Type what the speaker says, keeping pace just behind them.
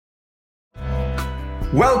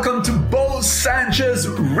Welcome to Bo Sanchez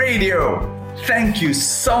Radio. Thank you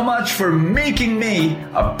so much for making me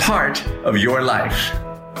a part of your life.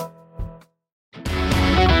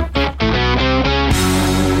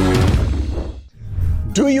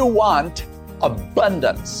 Do you want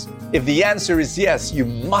abundance? If the answer is yes, you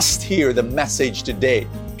must hear the message today.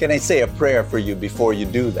 Can I say a prayer for you before you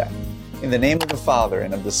do that? In the name of the Father,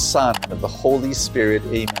 and of the Son, and of the Holy Spirit,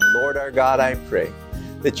 amen. Lord our God, I pray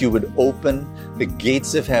that you would open the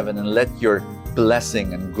gates of heaven and let your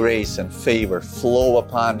blessing and grace and favor flow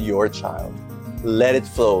upon your child. Let it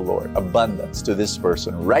flow, Lord, abundance to this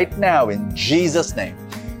person right now in Jesus' name.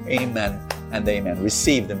 Amen and amen.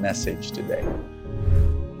 Receive the message today.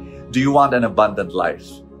 Do you want an abundant life?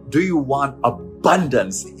 Do you want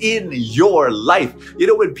abundance in your life? You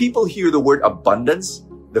know, when people hear the word abundance,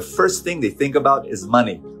 the first thing they think about is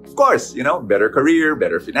money. Of course, you know, better career,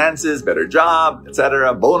 better finances, better job,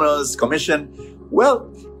 etc., bonus, commission.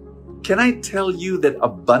 Well, can I tell you that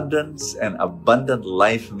abundance and abundant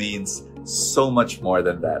life means so much more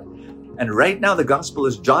than that? And right now, the gospel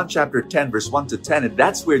is John chapter 10, verse 1 to 10. And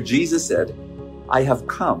that's where Jesus said, I have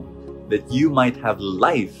come that you might have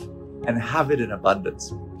life and have it in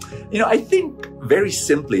abundance. You know, I think very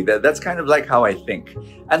simply that's kind of like how I think.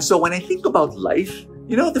 And so when I think about life,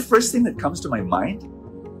 you know, the first thing that comes to my mind,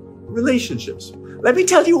 relationships. Let me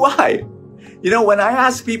tell you why. You know, when I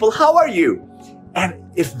ask people, how are you? And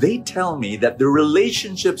if they tell me that the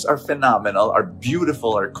relationships are phenomenal, are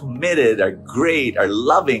beautiful, are committed, are great, are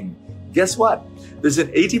loving, guess what? There's an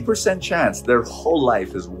 80% chance their whole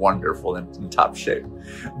life is wonderful and in top shape.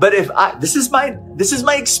 But if this is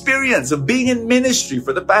my experience of being in ministry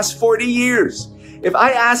for the past 40 years. If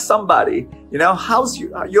I ask somebody, you know, how's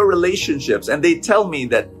your relationships? And they tell me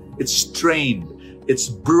that it's strained, it's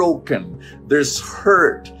broken, there's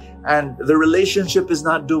hurt, and the relationship is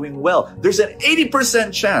not doing well, there's an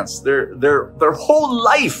 80% chance their whole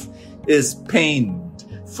life is pained,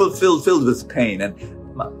 filled with pain. And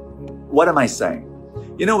what am I saying?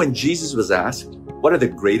 You know, when Jesus was asked, what are the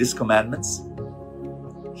greatest commandments?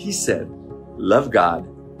 He said, love God,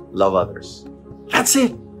 love others. That's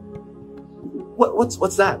it.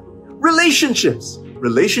 What's that? Relationships.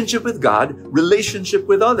 Relationship with God, relationship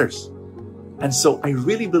with others. And so I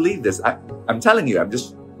really believe this. I'm telling you,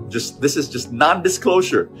 this is just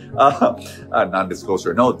non-disclosure.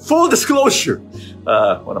 Non-disclosure. No, full disclosure.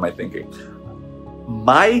 What am I thinking?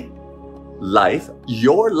 My life,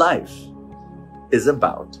 your life, is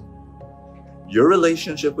about your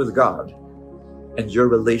relationship with God and your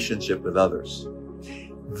relationship with others.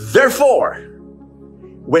 Therefore,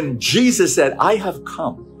 when Jesus said, I have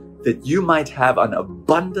come that you might have an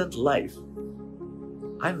abundant life,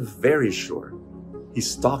 I'm very sure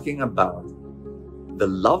he's talking about the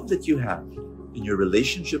love that you have in your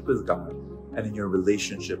relationship with God and in your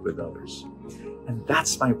relationship with others. And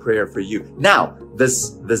that's my prayer for you. Now,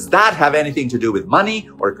 does that have anything to do with money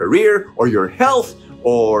or career or your health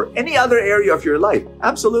or any other area of your life?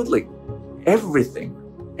 Absolutely. Everything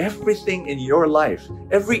in your life,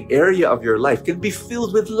 every area of your life can be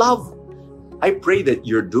filled with love. I pray that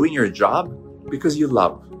you're doing your job because you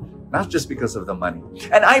love, not just because of the money.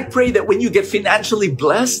 And I pray that when you get financially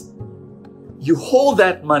blessed, you hold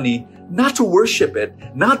that money not to worship it,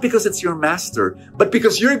 not because it's your master, but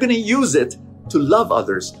because you're going to use it to love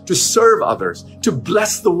others, to serve others, to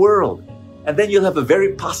bless the world. And then you'll have a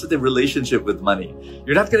very positive relationship with money.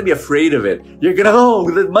 You're not going to be afraid of it. You're going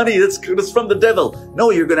to, the money, that's from the devil.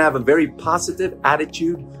 No, you're going to have a very positive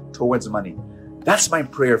attitude towards money. That's my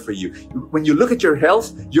prayer for you. When you look at your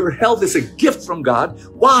health is a gift from God.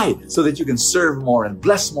 Why? So that you can serve more and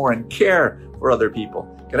bless more and care for other people.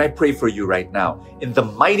 Can I pray for you right now? In the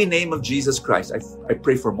mighty name of Jesus Christ, I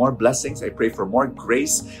pray for more blessings. I pray for more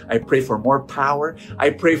grace. I pray for more power.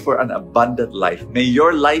 I pray for an abundant life. May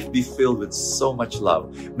your life be filled with so much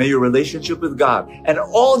love. May your relationship with God and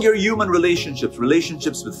all your human relationships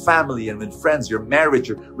with family and with friends, your marriage,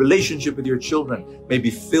 your relationship with your children, may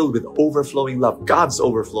be filled with overflowing love, God's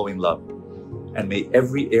overflowing love. And may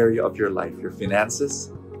every area of your life, your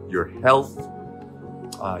finances, your health,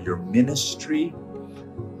 your ministry,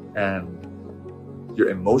 and your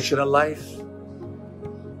emotional life,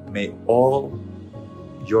 may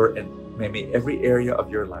every area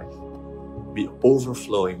of your life be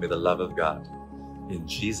overflowing with the love of God. In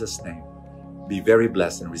Jesus' name, be very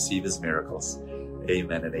blessed and receive His miracles.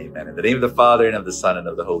 Amen and amen. In the name of the Father, and of the Son, and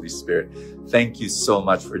of the Holy Spirit. Thank you so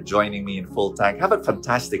much for joining me in Full Tank. Have a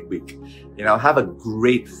fantastic week. Have a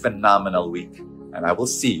great, phenomenal week. And I will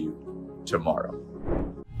see you tomorrow.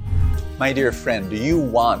 My dear friend, do you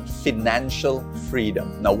want financial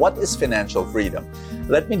freedom? Now, what is financial freedom?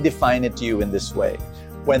 Let me define it to you in this way.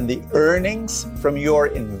 when the earnings from your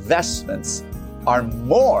investments are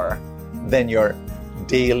more than your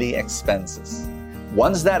daily expenses.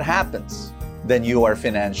 Once that happens, then you are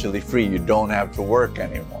financially free. You don't have to work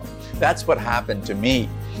anymore. That's what happened to me.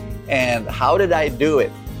 And how did I do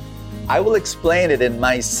it? I will explain it in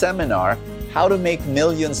my seminar, How to Make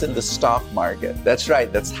Millions in the Stock Market. That's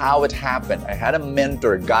right, that's how it happened. I had a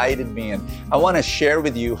mentor guided me, and I want to share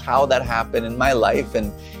with you how that happened in my life.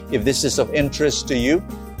 And if this is of interest to you,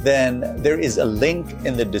 then there is a link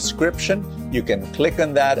in the description. You can click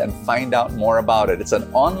on that and find out more about it. It's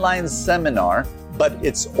an online seminar, but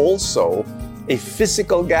it's also a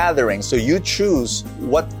physical gathering. So you choose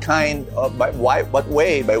what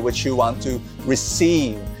way by which you want to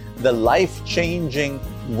receive the life-changing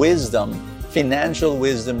wisdom, financial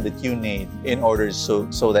wisdom that you need in order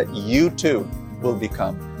so that you too will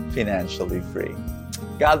become financially free.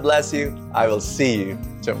 God bless you. I will see you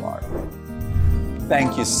tomorrow.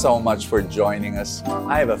 Thank you so much for joining us.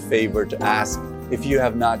 I have a favor to ask. If you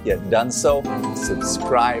have not yet done so,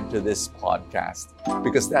 subscribe to this podcast,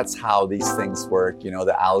 because that's how these things work, you know,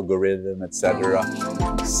 the algorithm, etc.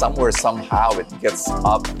 Somewhere, somehow it gets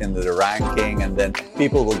up into the ranking, and then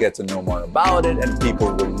people will get to know more about it, and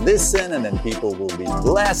people will listen, and then people will be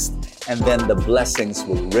blessed, and then the blessings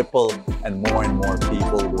will ripple, and more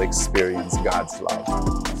people will experience God's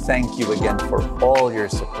love. Thank you again for all your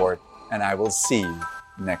support, and I will see you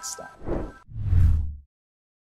next time.